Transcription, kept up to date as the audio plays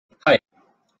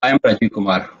I am Rajiv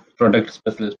Kumar, Product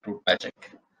Specialist RouteMagic,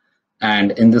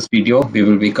 and in this video we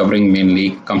will be covering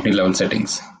mainly company level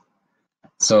settings.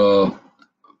 So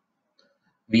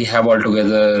we have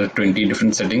altogether 20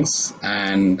 different settings,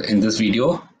 and in this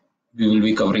video we will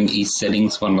be covering each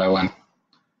settings one by one.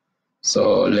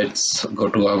 So let's go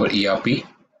to our ERP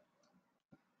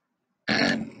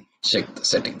and check the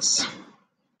settings.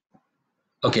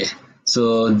 Okay,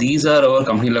 so these are our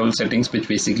company level settings, which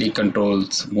basically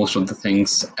controls most of the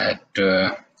things at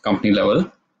company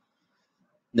level.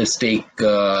 Let's take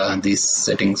these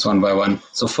settings one by one.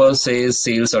 So first says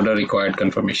sales order required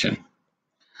confirmation.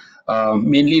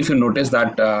 Mainly if you notice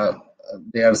that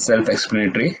they are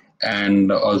self-explanatory,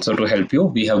 and also to help you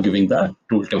we have given the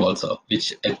tooltip also,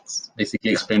 which basically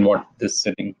explain what this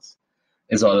settings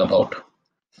is all about.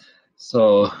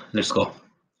 So let's go.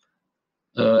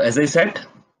 As I said,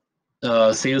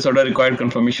 sales order required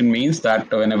confirmation means that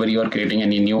whenever you are creating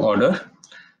any new order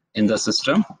in the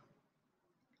system,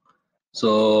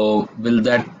 so will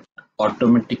that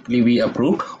automatically be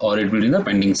approved or it will be in the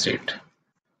pending state.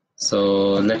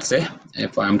 So let's say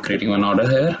if I'm creating one order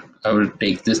here, I will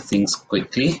take these things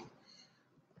quickly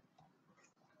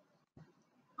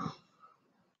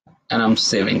and I'm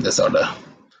saving this order.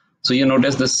 So you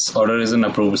notice this order is in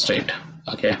approved state.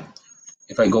 Okay,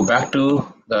 if I go back to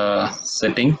the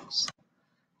settings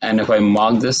and if I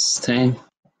mark this thing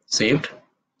saved,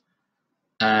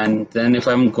 and then if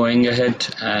I'm going ahead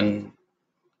and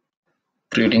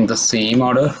creating the same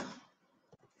order,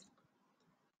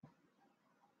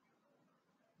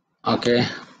 okay,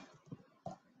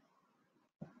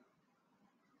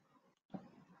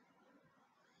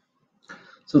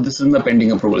 so this is in the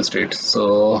pending approval state.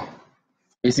 So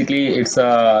basically it's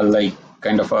a like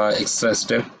kind of a extra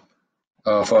step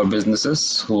for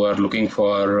businesses who are looking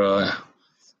for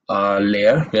a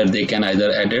layer where they can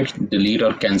either edit, delete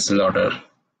or cancel order.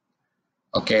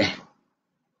 Okay,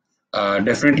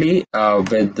 definitely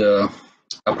with the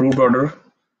approved order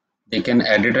they can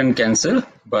edit and cancel,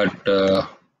 but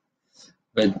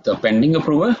with the pending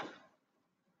approval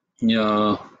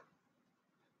you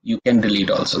can delete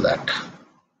also that.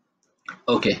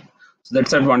 Okay, so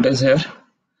that's advantage here.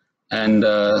 And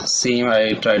same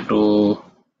I try to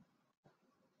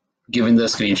give in the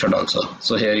screenshot also.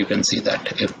 So here you can see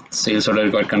that if sales order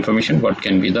required confirmation, what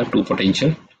can be the two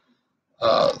potential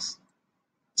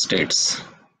states.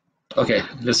 Okay,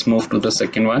 let's move to the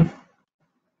second one.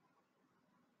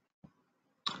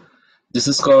 This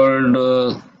is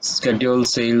called schedule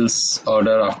sales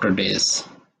order after days.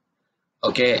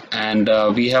 Okay, and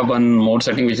we have one more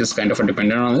setting which is kind of a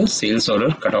dependent on the sales order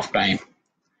cutoff time.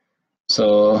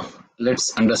 So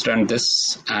let's understand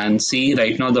this and see.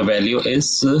 Right now the value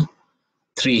is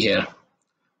 3 here.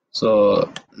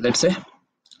 So let's say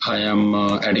I am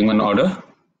adding one order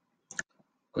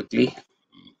quickly,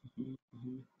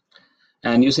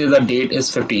 and you see the date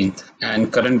is 15th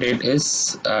and current date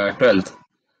is 12th,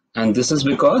 and this is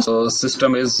because the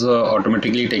system is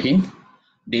automatically taking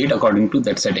date according to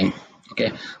that setting.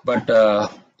 Okay, but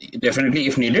definitely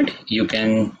if needed you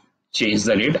can change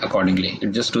the date accordingly,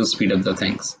 just to speed up the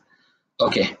things.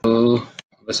 Okay, so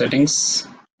the settings,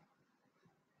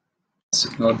 let's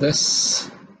ignore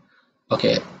this.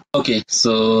 Okay,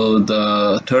 so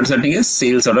the third setting is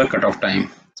sales order cutoff time.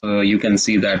 So you can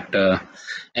see that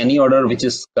any order which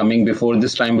is coming before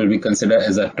this time will be considered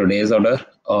as a today's order,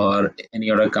 or any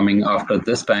order coming after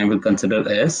this time will consider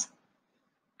as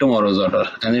tomorrow's order,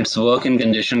 and it's work in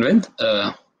conjunction with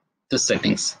the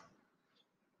settings.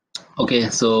 Okay,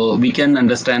 so we can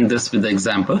understand this with the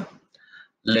example.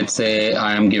 Let's say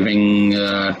I am giving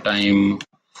time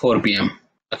 4 p.m.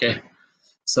 Okay,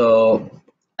 so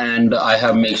and I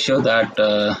have make sure that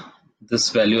this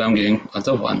value I'm giving as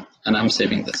a 1 and I'm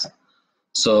saving this.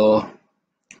 So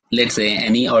let's say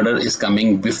any order is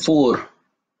coming before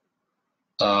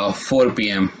 4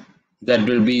 p.m. that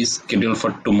will be scheduled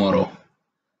for tomorrow,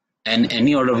 and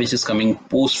any order which is coming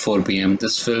post 4 p.m.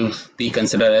 this will be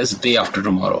considered as day after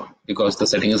tomorrow, because the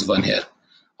setting is 1 here.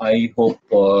 I hope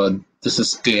this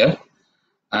is clear,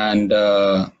 and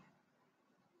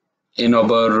in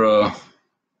our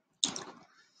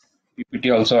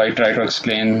PPT also I try to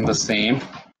explain the same.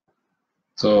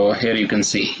 So here you can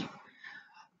see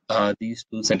these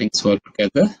two settings work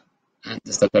together, and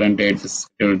this is the current date, this is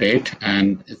scheduled date,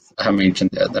 and I have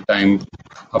mentioned there the time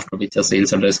after which a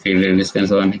sales order is created is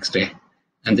cancelled on next day,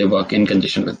 and they work in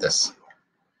conjunction with this.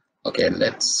 Okay,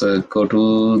 let's go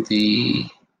to the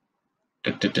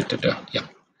yeah.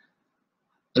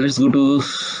 Let's go to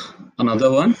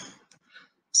another one.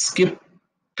 Skip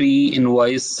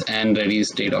pre-invoice and ready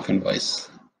state of invoice.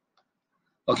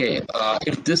 Okay,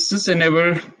 if this is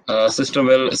enabled, system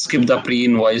will skip the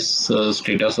pre-invoice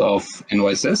status of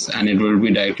invoices and it will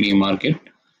be directly market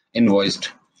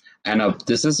invoiced. And if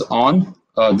this is on,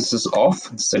 this is off,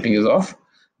 the setting is off,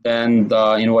 then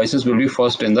the invoices will be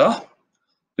first in the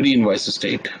pre-invoice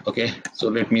state. Okay, so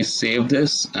let me save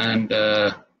this and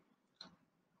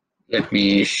let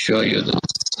me show you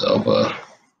this our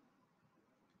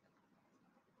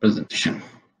presentation.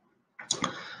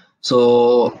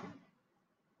 So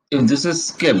if this is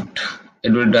skipped,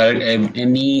 it will direct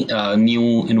any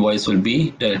new invoice will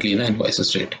be directly in the invoice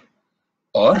state,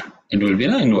 or it will be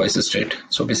in the invoice state.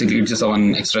 So basically, it's just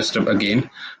one extra step again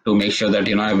to make sure that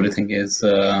everything is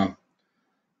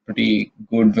pretty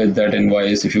good with that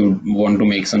invoice. If you want to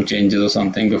make some changes or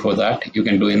something before that, you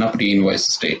can do in a pre-invoice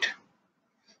state.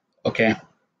 Okay,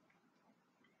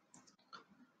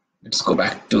 let's go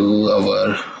back to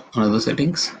our another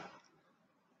settings.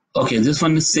 Okay, this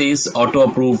one says auto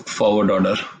approved forward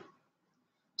order.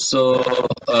 So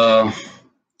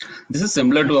this is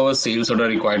similar to our sales order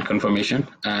required confirmation,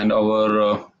 and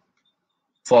our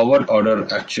forward order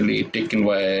actually taken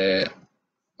by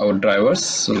our drivers.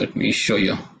 So let me show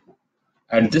you.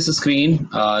 At this screen,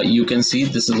 you can see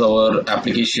this is our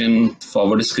application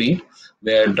forward screen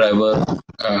where driver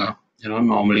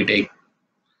normally take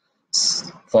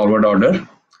forward order.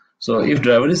 So if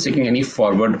driver is taking any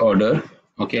forward order,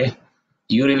 okay,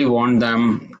 you really want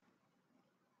them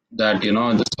that this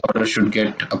order should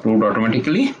get approved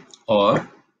automatically, or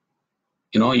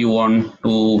you want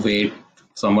to wait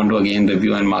someone to again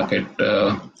review and mark it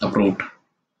approved.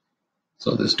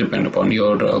 So this depends upon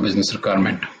your business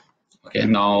requirement. Okay,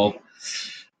 now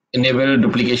enable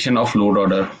duplication of load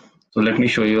order. So let me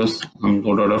show you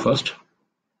load order first.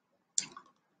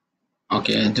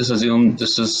 Okay, just assume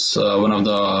this is one of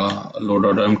the load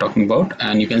order I'm talking about,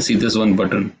 and you can see this one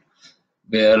button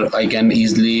where I can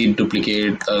easily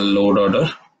duplicate a load order,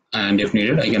 and if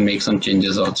needed I can make some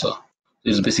changes also.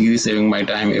 It's basically saving my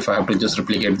time if I have to just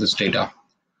replicate this data.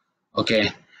 Okay,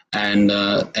 and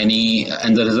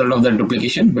the result of that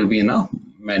duplication will be in a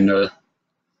manual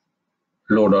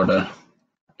load order.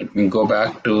 Let me go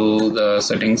back to the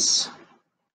settings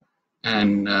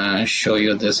and show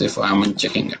you this if I'm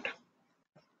unchecking it.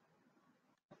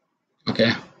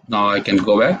 Okay, now I can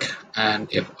go back, and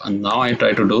if now I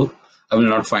try to do, I will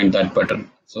not find that button.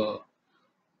 So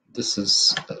this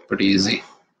is pretty easy.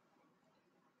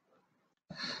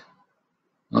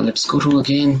 Now let's go to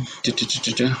again.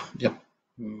 Yep.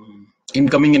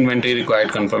 Incoming inventory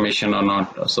required confirmation or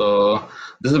not. So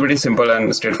this is pretty simple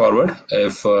and straightforward.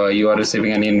 If you are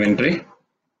receiving any inventory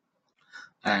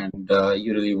and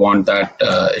you really want that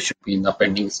it should be in the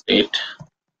pending state,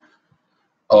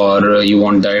 or you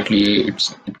want directly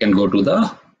it can go to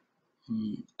the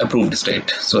approved state.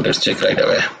 So let's check right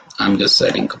away. I'm just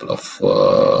setting a couple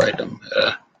of item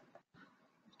here.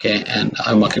 Okay, and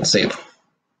I mark it save.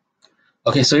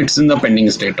 Okay, so it's in the pending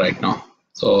state right now.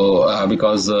 So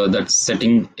because that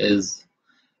setting is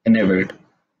enabled,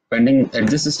 pending at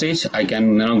this stage, I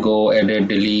can go edit,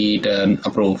 delete, and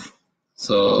approve.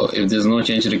 So if there's no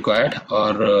change required,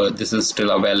 or this is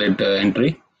still a valid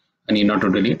entry, I need not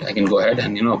to delete, I can go ahead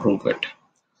and approve it.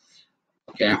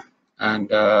 Okay, and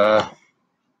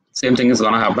same thing is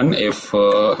gonna happen if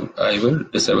I will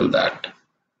disable that.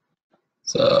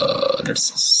 So let's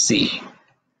see.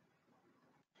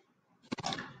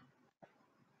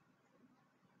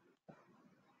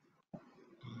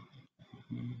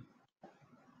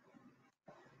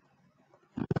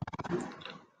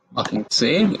 Marking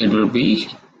save, it will be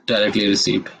directly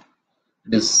received.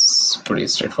 It is pretty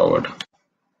straightforward.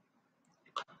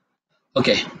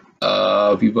 Okay,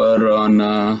 we were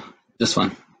on this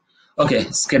one. Okay,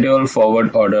 schedule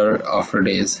forward order after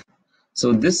days.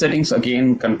 So this settings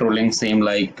again controlling same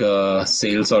like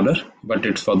sales order, but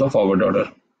it's for the forward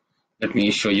order. Let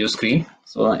me show you screen.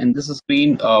 So in this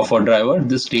screen for driver,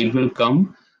 this date will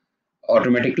come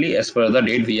automatically as per the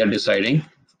date we are deciding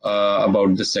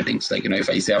about the settings. Like if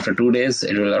I say after 2 days,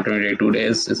 it will automatically 2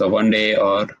 days. It's a 1 day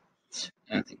or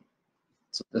anything.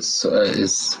 So this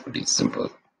is pretty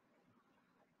simple.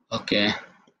 Okay.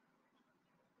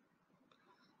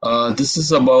 This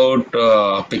is about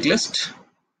pick list.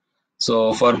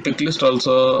 So for pick list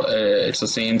also, it's the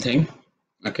same thing.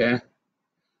 Okay,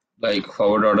 like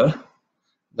forward order,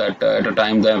 that at a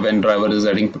time that when driver is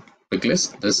adding pick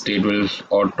list, the state will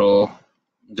auto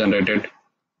generated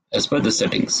as per the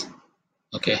settings.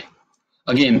 Okay,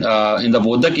 again in the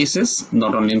both the cases,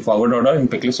 not only in forward order, in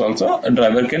pick list also, a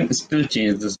driver can still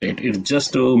change the state. It's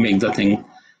just to make the thing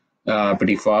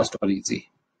pretty fast or easy.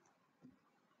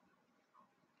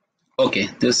 Okay,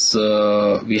 this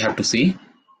we have to see.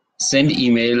 send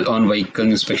email on vehicle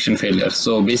inspection failure.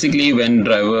 So basically, when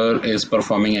driver is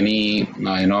performing any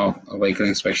vehicle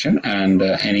inspection and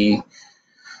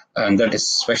that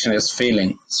inspection is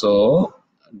failing, so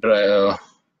the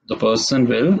person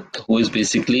who is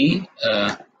basically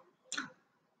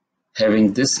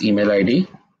having this email ID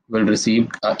will receive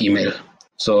an email.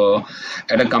 So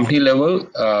at a company level,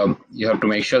 you have to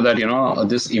make sure that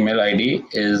this email ID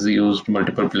is used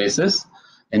multiple places.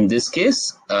 In this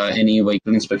case, any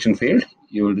vehicle inspection failed,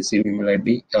 you will receive email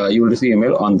ID. You will receive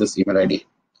email on this email ID.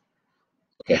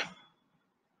 Okay.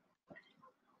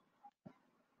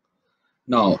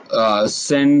 Now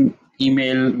send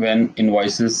email when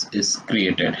invoices is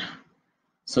created.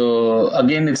 So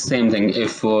again, it's same thing.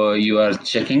 If you are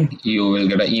checking, you will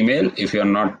get an email. If you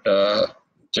are not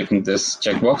checking this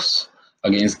checkbox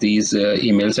against these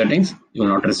email settings, you will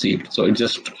not receive. So it's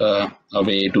just a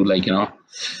way to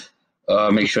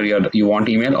make sure you want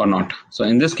email or not. So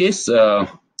in this case,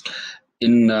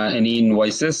 in any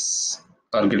invoices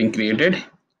are getting created,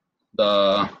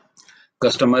 the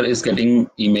customer is getting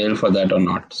email for that or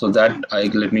not. So that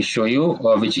let me show you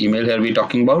which email here we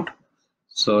talking about.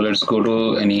 So let's go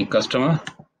to any customer.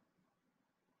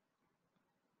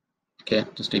 Okay,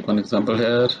 just take one example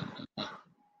here.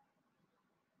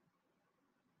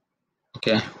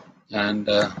 Okay, and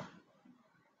this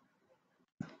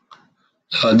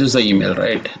is the email,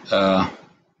 right?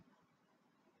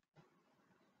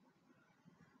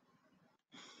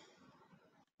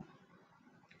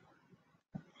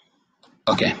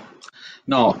 Okay,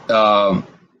 now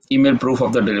email proof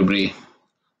of the delivery.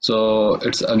 So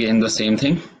it's again the same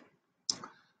thing.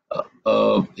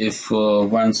 If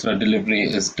once the delivery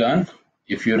is done,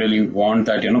 if you really want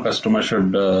that customer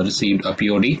should receive a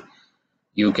POD,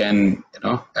 you can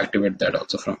activate that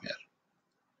also from here.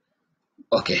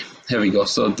 Okay, here we go.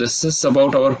 So this is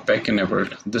about our pack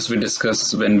enabled. This we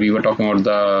discussed when we were talking about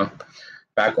the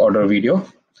pack order video.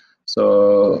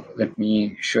 So let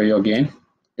me show you again.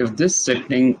 If this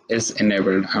setting is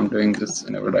enabled, I'm doing this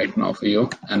enable right now for you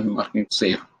and marking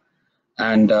save.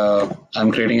 And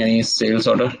I'm creating any sales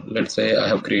order. Let's say I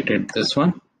have created this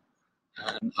one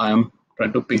and I'm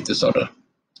trying to pick this order.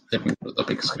 Let me go to the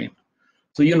pick screen.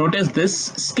 So you notice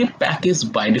this skip pack is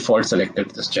by default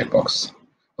selected, this checkbox.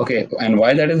 Okay, and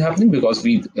why that is happening? Because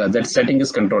that setting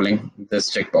is controlling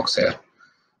this checkbox here.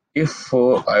 If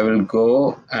I will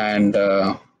go and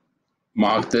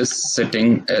mark this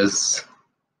setting as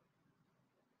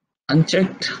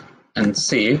unchecked and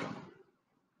save,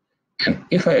 and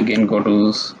if I again go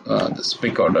to this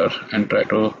pick order and try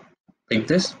to pick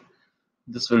this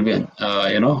will be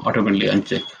automatically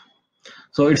unchecked.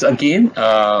 So it's again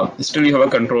still you have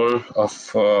a control of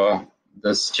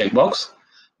this checkbox,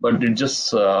 but it just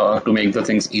to make the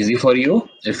things easy for you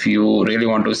if you really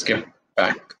want to skip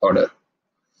pack order.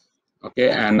 Okay,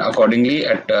 and accordingly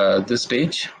at this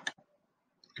stage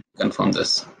confirm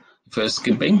this. If you're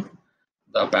skipping,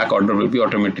 the pack order will be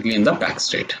automatically in the pack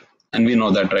state, and we know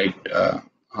that, right?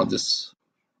 How this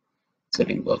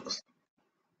setting works.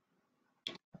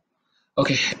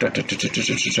 Okay,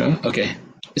 okay,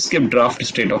 skip draft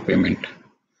state of payment.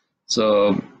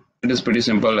 So it is pretty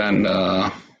simple and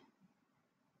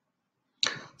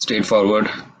straightforward.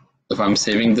 If I'm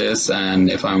saving this and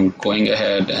if I'm going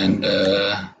ahead and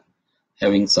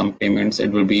having some payments,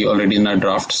 it will be already in a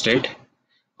draft state.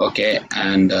 Okay,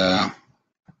 and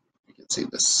you can see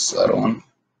this around.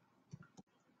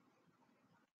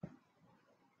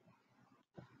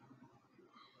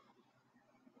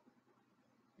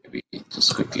 Maybe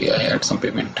just quickly I add some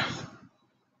payment.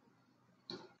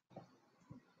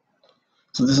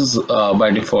 So this is by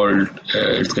default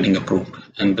it's getting approved,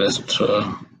 and rest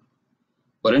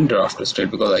were in draft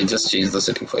state because I just changed the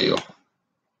setting for you.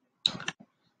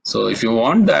 So if you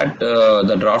want that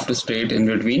the draft state in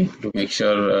between to make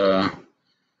sure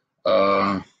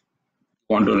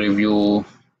want to review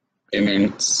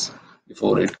payments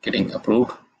before it getting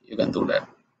approved, you can do that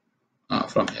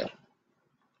from here.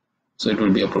 So it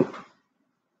will be approved.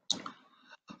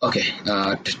 Okay,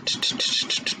 okay,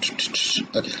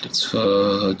 let's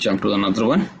jump to another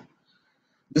one.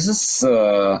 This is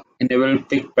enable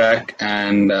pick pack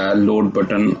and load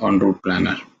button on route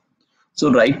planner.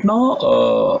 So right now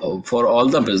for all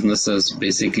the businesses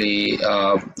basically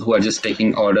who are just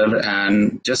taking order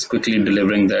and just quickly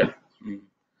delivering that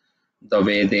the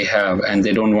way they have, and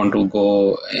they don't want to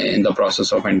go in the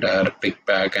process of entire pick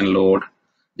pack and load,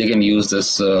 they can use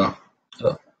this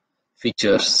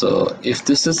feature. So if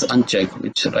this is unchecked,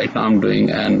 which right now I'm doing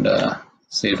and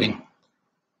saving,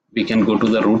 we can go to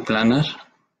the route planner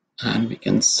and we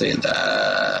can say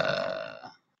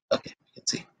that, okay, you can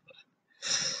see.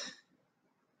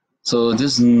 So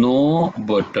there's no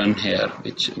button here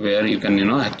where you can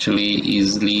actually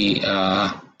easily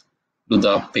do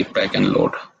the pick, pack and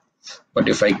load. But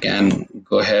if I can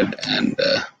go ahead and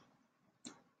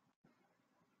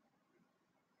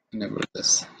enable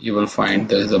this, you will find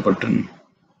there is a button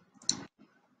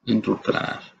in Route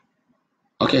Planner.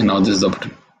 Okay, now this is the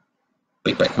button,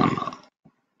 pick, pack on.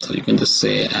 So you can just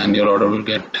say, and your order will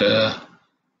get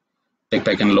pick,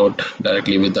 pack and load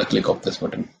directly with the click of this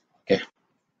button. Okay.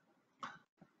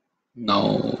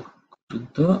 Now to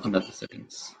the another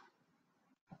settings.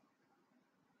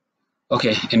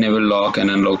 Okay, enable lock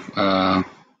and unlock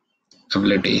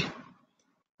ability.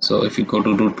 So if you go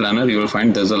to Route Planner, you will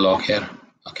find there's a lock here.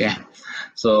 Okay,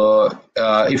 so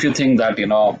if you think that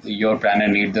your planner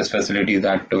needs this facility,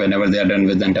 that whenever they are done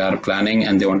with the entire planning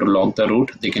and they want to lock the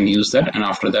route, they can use that, and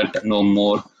after that no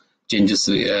more changes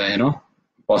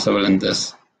possible in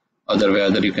this.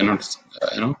 Other you cannot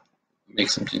make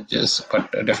some changes,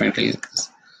 but definitely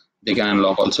they can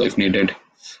unlock also if needed.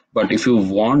 But if you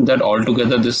want that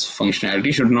altogether this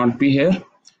functionality should not be here,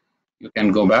 you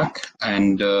can go back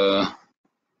and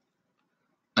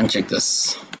uncheck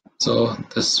this. So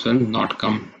this will not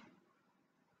come.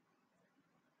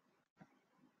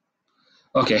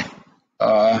 Okay.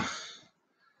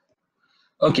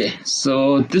 Okay,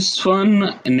 so this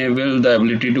one enable the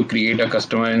ability to create a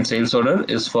customer and sales order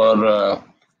is for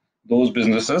those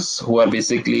businesses who are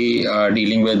basically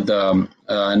dealing with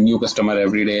a new customer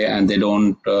every day, and they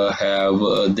don't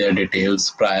have their details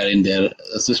prior in their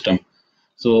system.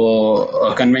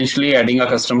 So conventionally adding a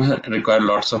customer requires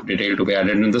lots of detail to be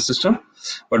added in the system,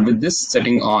 but with this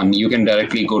setting on, you can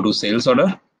directly go to sales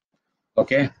order.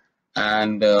 Okay,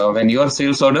 and when you are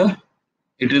sales order,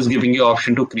 it is giving you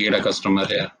option to create a customer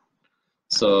here.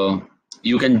 So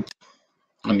you can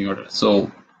on your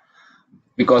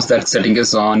because that setting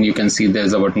is on, you can see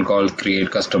there's a button called create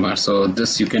customer. So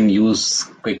this you can use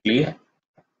quickly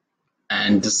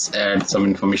and just add some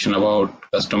information about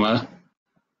customer.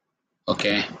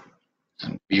 Okay,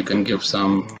 and you can give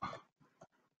some,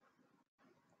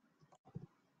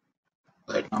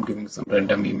 right now I'm giving some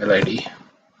random email ID.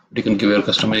 You can give your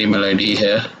customer email ID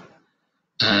here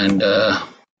and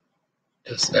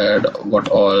just add what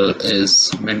all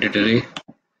is mandatory.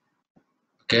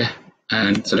 Okay,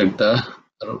 and select the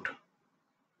route.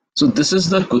 So this is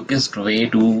the quickest way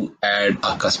to add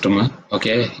a customer.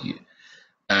 Okay,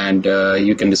 and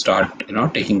you can start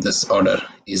taking this order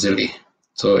easily.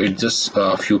 So it's just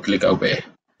a few click away,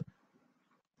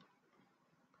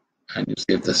 and you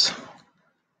save this.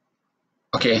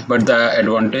 Okay, but the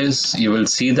advantage, you will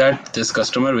see that this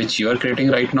customer which you are creating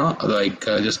right now, like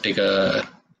just take a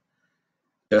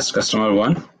test customer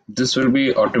one, this will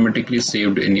be automatically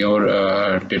saved in your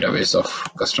database of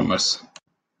customers.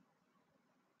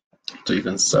 So you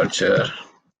can search here.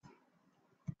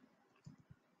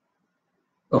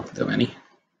 Oh, there are many.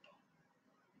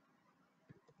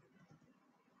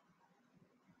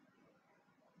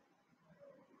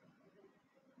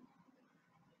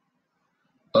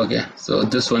 Okay, so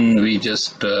this one we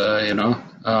just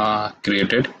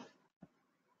created.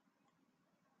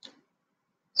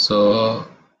 So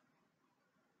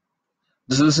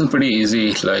this is pretty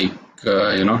easy, like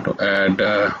to add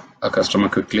a customer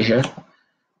quickly here.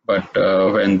 But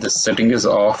when this setting is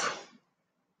off,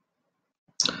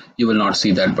 you will not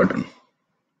see that button.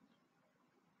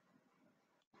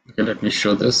 Okay, let me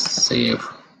show this. Save.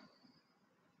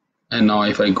 And now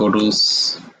if I go to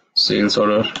sales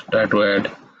order, try to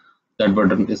add, that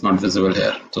button is not visible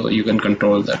here. So you can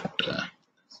control that.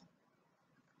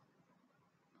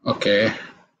 Okay.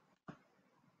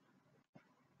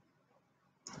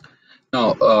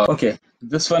 Now, okay,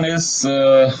 this one is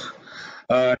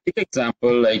take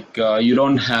example, like you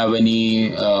don't have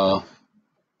any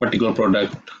particular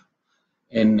product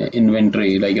in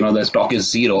inventory, like the stock is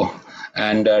zero,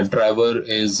 and driver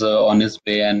is on his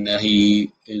way, and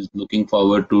he is looking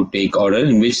forward to take order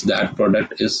in which that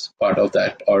product is part of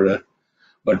that order.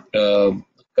 But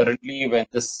currently when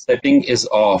the setting is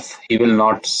off, he will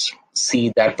not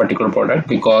see that particular product,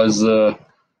 because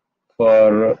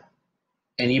for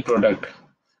any product,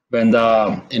 when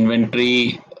the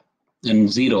inventory in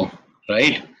zero,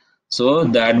 right, so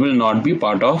that will not be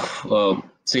part of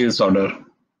sales order,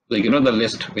 like the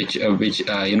list which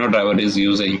driver is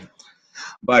using.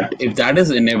 But if that is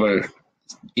enabled,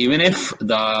 even if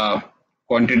the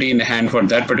quantity in hand for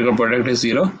that particular product is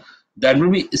zero, that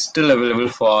will be still available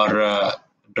for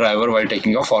driver while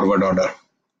taking a forward order.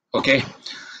 Okay,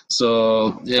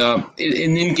 so yeah,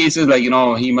 in cases like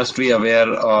he must be aware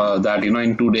that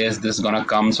in 2 days this is gonna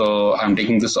come, so I'm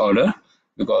taking this order,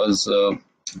 because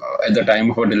at the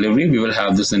time of a delivery, we will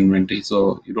have this inventory.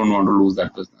 So you don't want to lose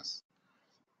that business.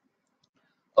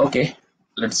 Okay,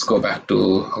 let's go back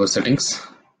to our settings.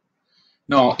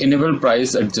 Now, enable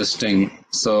price adjusting.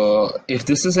 So if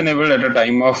this is enabled at a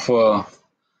time of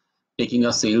taking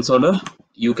a sales order,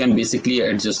 you can basically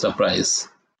adjust the price.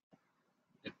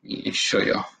 Let me show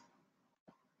you.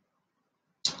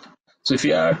 So if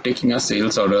you are taking a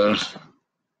sales order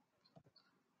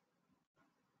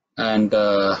and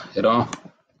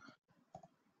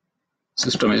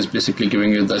system is basically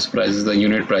giving you this prices, the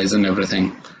unit price and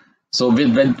everything. So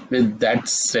with that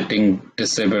setting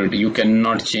disabled, you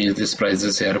cannot change these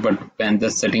prices here. But when the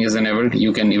setting is enabled,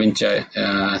 you can even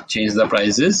change the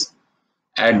prices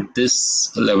at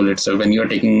this level itself when you are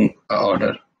taking an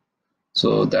order.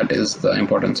 So that is the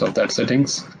importance of that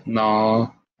settings.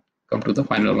 Now come to the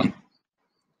final one.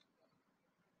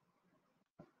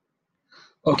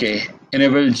 Okay,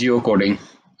 enable geocoding.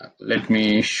 Let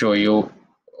me show you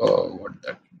what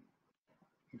that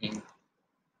means.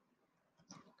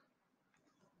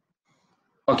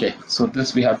 Okay, so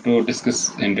this we have to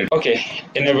discuss in detail. Okay,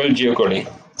 enable geocoding.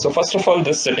 So first of all,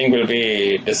 this setting will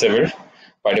be disabled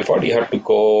by default. You have to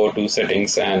go to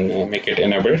settings and make it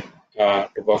enabled to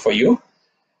work for you.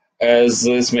 As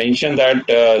is mentioned that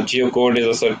geocode is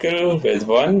a circle with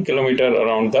 1 kilometer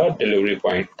around the delivery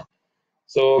point.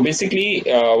 So basically,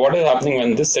 what is happening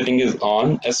when this setting is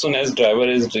on, as soon as driver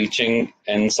is reaching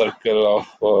in circle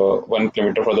of 1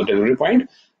 kilometer for the delivery point,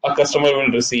 a customer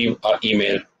will receive an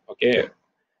email, okay,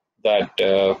 that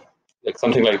like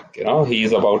something like,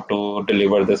 he's about to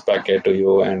deliver this packet to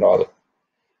you and all.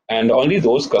 And only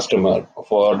those customer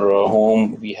for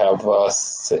whom we have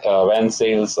van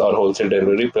sales or wholesale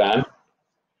delivery plan,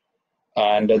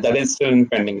 and that is still in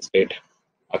pending state,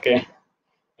 okay.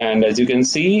 And as you can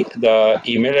see, the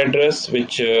email address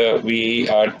which we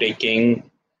are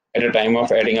taking at a time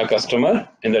of adding a customer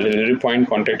in the delivery point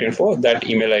contact info, that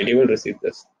email ID will receive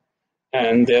this.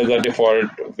 And there's a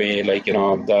default way, like,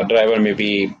 the driver may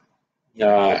be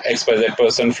XYZ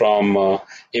person from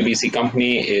ABC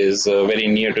company is very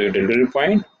near to your delivery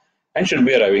point and should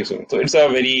be arriving soon. So it's a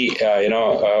very,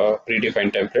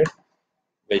 predefined template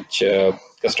which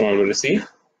customer will receive.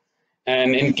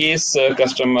 And in case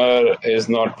customer is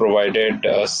not provided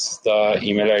us the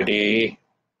email ID,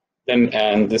 then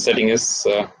and the setting is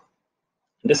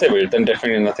disabled, then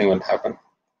definitely nothing will happen.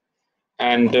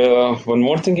 And one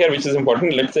more thing here, which is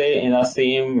important, let's say in a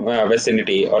same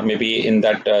vicinity or maybe in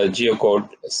that geocode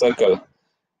circle,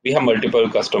 we have multiple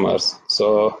customers.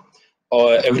 So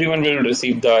everyone will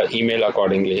receive the email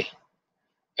accordingly.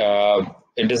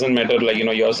 It doesn't matter, like,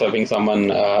 you're serving someone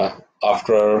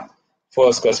after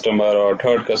first customer or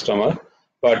third customer,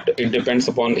 but it depends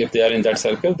upon if they are in that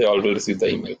circle, they all will receive the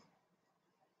email.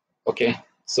 Okay,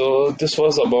 so this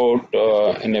was about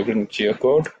enabling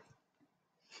geocode.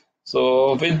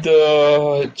 So with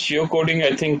the geocoding,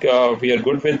 I think we are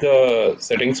good with the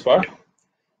settings part.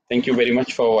 Thank you very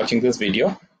much for watching this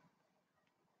video.